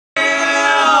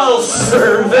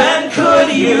servant,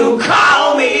 could you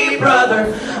call me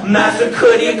brother? Master,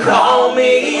 could you call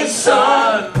me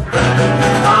son?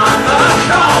 Mama,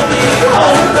 call me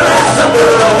home, there's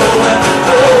summer,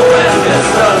 oh, and the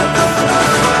sun.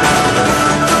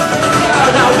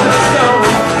 Now let's go.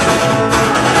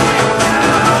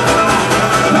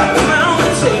 Back around the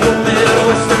table,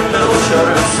 Midwestern middle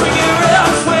shirt, swing it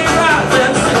around, swing right,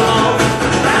 then sing along.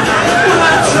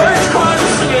 My church choir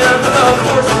singing for the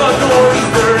horse of a glory,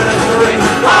 bird and great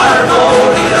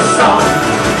harmonious song.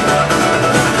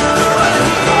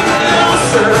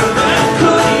 Servant,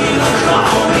 could you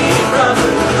call me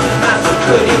brother? Master,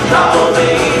 could you call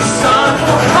me son?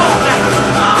 Oh,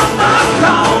 mama,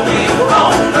 call me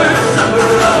Homer,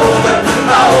 summer, oh,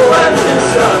 and the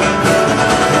sun.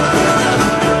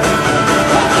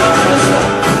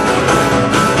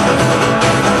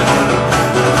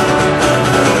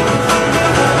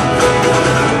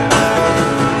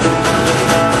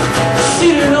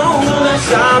 Seated on the left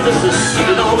side, this is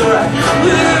seated on the right.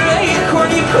 With an acorn,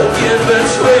 you cooking, but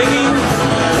swinging.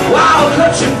 Wild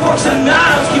clutching forks and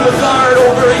knives, keep a guard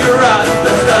over your eyes.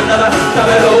 That's another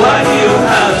capital what you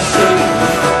have seen.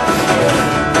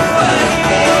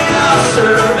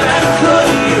 Servant, could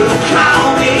you call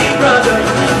me brother?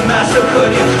 Master,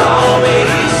 could you call me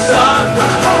son?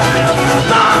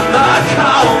 Mama,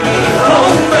 call me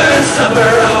Homer,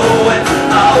 summer, oh,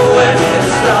 and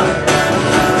it's done.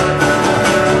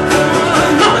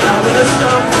 Now we're gonna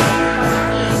stop.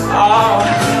 Oh,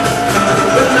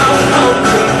 but now I'm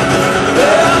hungry.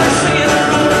 Well, they're singing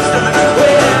from the stomach.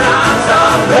 When I'm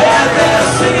top bed, they're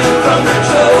singing from their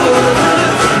toes.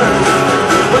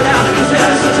 Well, now because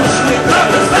there's such a sweet love,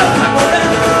 it's about time for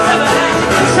them. Never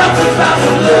had something about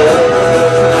the love.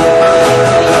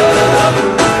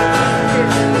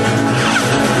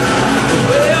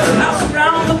 Well, the house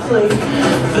around the plate,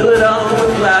 fill it up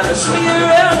with gladness. Swing it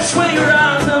around, swing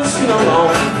around, and sing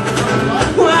along.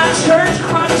 My church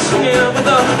choir singing with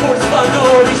the horse of a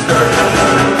glory, stir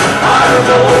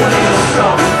harmonious.